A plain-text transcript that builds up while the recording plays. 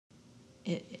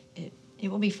it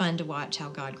will be fun to watch how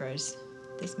God grows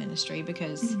this ministry,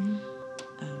 because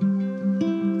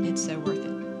it's so worth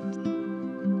it.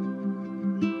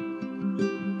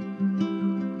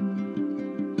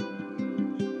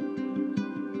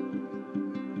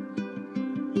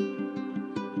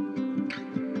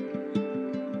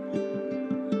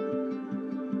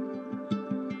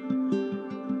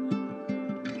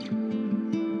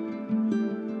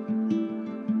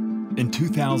 In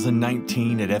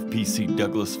 2019 at FPC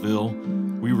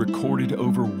Douglasville, we recorded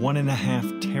over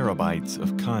 1.5 terabytes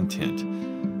of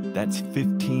content. That's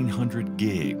 1,500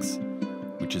 gigs,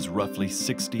 which is roughly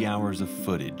 60 hours of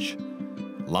footage.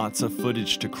 Lots of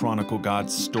footage to chronicle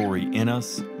God's story in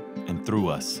us and through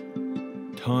us.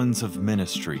 Tons of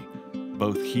ministry,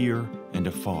 both here and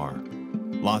afar.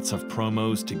 Lots of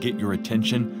promos to get your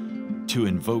attention, to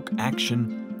invoke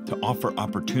action, to offer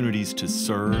opportunities to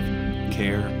serve,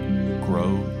 care,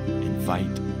 grow, invite,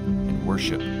 and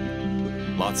worship.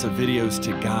 Lots of videos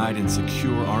to guide and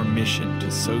secure our mission to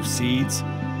sow seeds,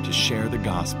 to share the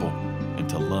gospel, and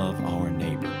to love our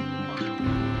neighbor.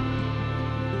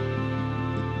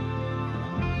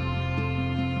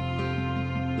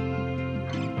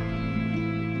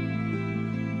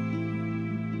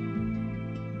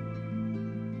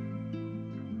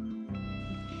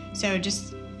 So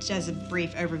just as a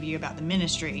brief overview about the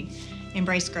ministry,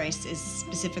 Embrace Grace is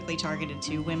specifically targeted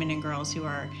to women and girls who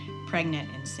are pregnant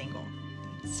and single.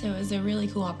 So it's a really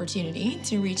cool opportunity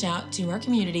to reach out to our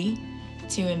community,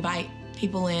 to invite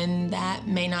people in that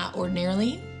may not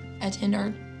ordinarily attend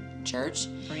our church.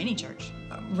 Or any church.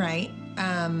 Right.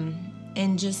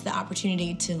 And just the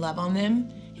opportunity to love on them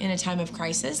in a time of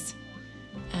crisis.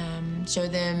 Show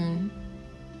them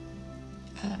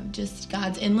just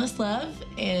God's endless love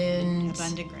and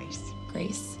abundant grace.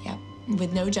 Grace, yeah.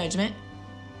 With no judgment,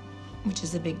 which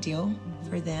is a big deal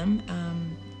for them.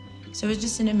 So it's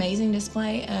just an amazing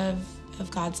display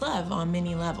of God's love on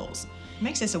many levels. It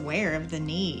makes us aware of the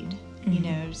need. You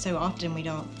know, so often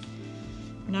we're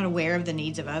not aware of the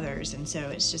needs of others, and so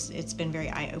it's been very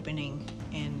eye-opening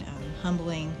and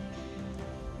humbling.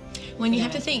 When you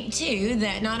have to think too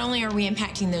that not only are we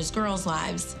impacting those girls'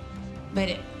 lives, but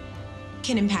it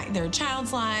can impact their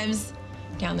child's lives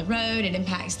down the road. It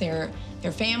impacts their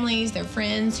families, their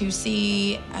friends who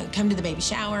come to the baby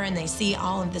shower and they see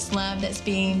all of this love that's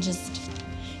being just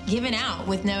given out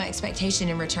with no expectation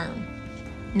in return.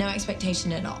 No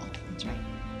expectation at all. That's right.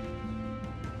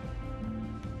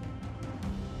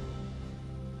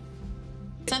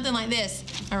 Something like this.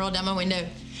 I rolled down my window.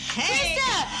 Hey!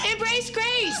 Krista, Embrace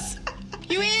Grace!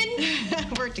 You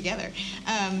in? Work together.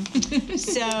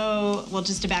 So, well,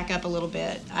 just to back up a little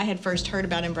bit, I had first heard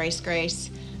about Embrace Grace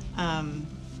in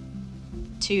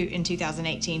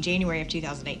 2018, January of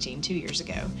 2018, 2 years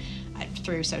ago,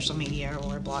 through social media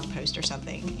or a blog post or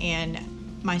something. And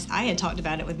I had talked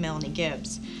about it with Melanie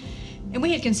Gibbs. And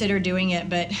we had considered doing it,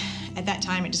 but at that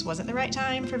time it just wasn't the right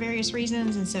time for various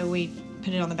reasons, and so we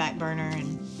put it on the back burner.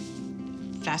 And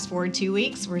fast forward 2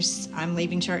 weeks, I'm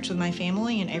leaving church with my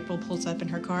family, and April pulls up in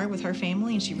her car with her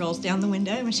family, and she rolls down the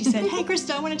window, and she said, "Hey,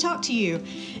 Krista, I want to talk to you."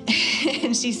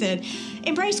 And she said,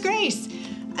 "Embrace Grace.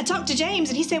 I talked to James,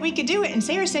 and he said we could do it, and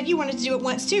Sarah said you wanted to do it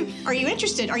once too. Are you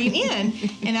interested? Are you in?"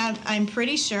 And I'm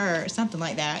pretty sure, something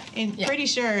like that, and pretty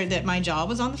sure that my jaw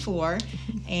was on the floor,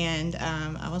 and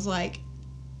I was like,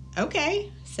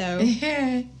 okay. So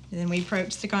then we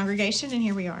approached the congregation, and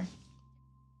here we are.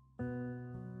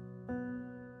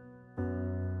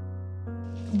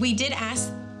 We did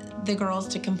ask the girls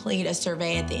to complete a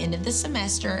survey at the end of the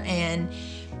semester, and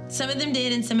some of them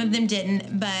did and some of them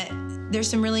didn't, but there's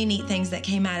some really neat things that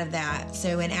came out of that.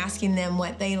 So in asking them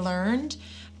what they learned,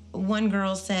 one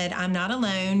girl said, "I'm not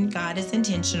alone, God is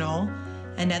intentional."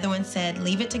 Another one said,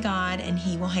 "Leave it to God and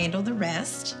He will handle the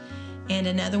rest." And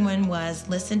another one was,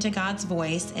 "Listen to God's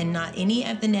voice and not any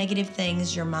of the negative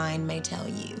things your mind may tell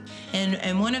you."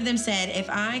 And one of them said, "If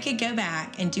I could go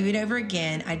back and do it over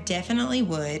again, I definitely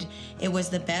would. It was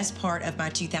the best part of my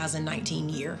 2019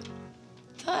 year."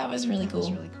 I thought that was really cool. That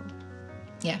was really cool.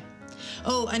 Yeah.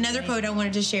 Oh, another quote I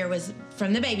wanted to share was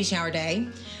from the baby shower day.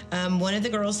 One of the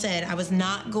girls said, "I was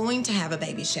not going to have a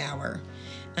baby shower,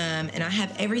 and I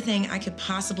have everything I could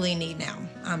possibly need now.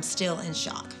 I'm still in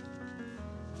shock."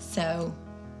 So,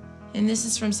 and this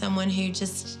is from someone who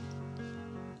just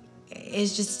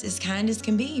is just as kind as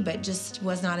can be, but just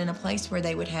was not in a place where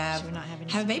they would have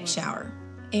a baby shower.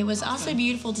 It was also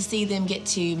beautiful to see them get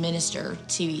to minister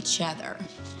to each other.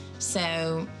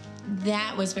 So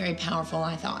that was very powerful,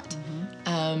 I thought.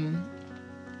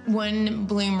 One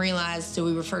bloom realized, so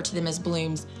we refer to them as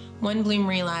blooms, One Bloom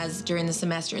realized during the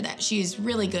semester that she's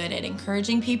really good at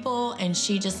encouraging people, and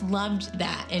she just loved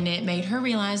that. And it made her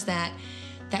realize that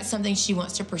that's something she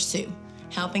wants to pursue,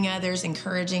 helping others,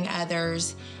 encouraging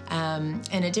others.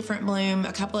 And a different Bloom,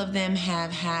 a couple of them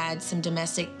have had some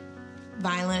domestic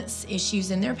violence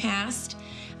issues in their past.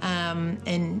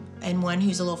 And one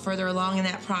who's a little further along in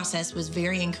that process was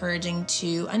very encouraging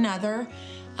to another.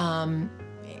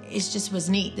 It just was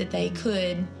neat that they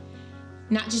could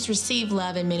not just receive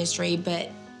love and ministry, but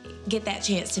get that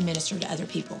chance to minister to other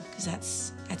people, because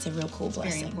that's a real cool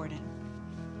blessing. Very important.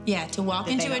 Yeah, to walk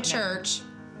That they into a don't know. church,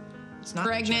 It's not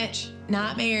pregnant, church.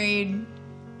 not married,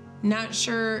 not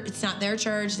sure, it's not their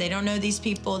church, they don't know these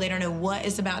people, they don't know what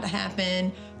is about to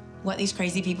happen, what these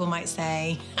crazy people might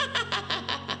say.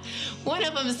 One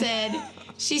of them said,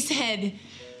 she said,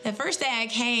 the first day I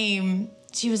came,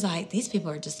 she was like, these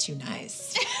people are just too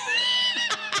nice.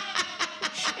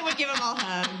 And we give them all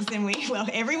hugs, and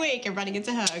every week everybody gets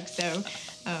a hug. So,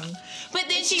 But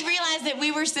then she realized that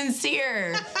we were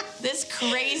sincere. This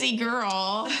crazy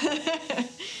girl,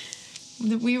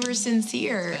 that we were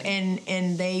sincere, and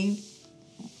they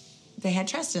had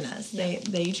trust in us.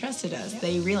 They trusted us.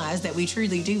 They realized that we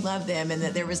truly do love them, and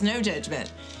that there was no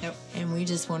judgment. Nope. And we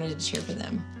just wanted to cheer for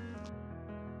them.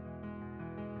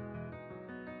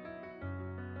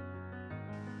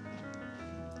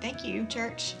 Thank you,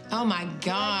 church. Oh my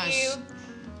gosh. Love you.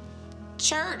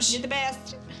 Church, You're the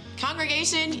best.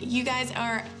 congregation, you guys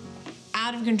are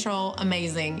out of control,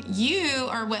 amazing. You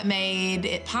are what made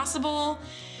it possible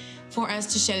for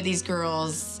us to show these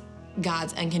girls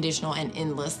God's unconditional and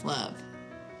endless love.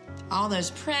 All those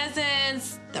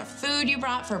presents, the food you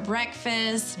brought for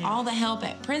breakfast, all the help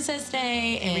at Princess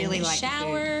Day, and really the like the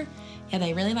shower. Yeah,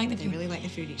 they really like the They food. really like the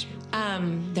food each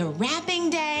week. The wrapping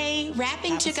day.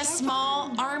 Wrapping That took was a so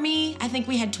small army. I think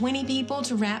we had 20 people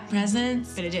to wrap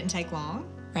presents. But it didn't take long,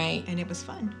 Right. and it was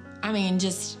fun. I mean,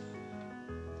 just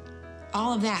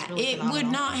all of that. really It would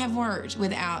phenomenal. not have worked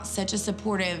without such a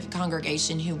supportive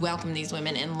congregation who welcomed these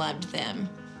women and loved them.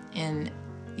 And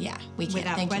yeah, we can't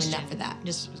Without thank question. you enough for that.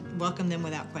 Just welcome them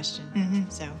without question.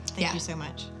 So thank Yeah. you so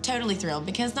much. Totally thrilled,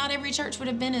 because not every church would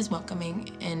have been as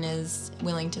welcoming and as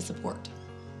willing to support.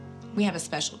 We have a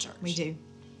special church. We do.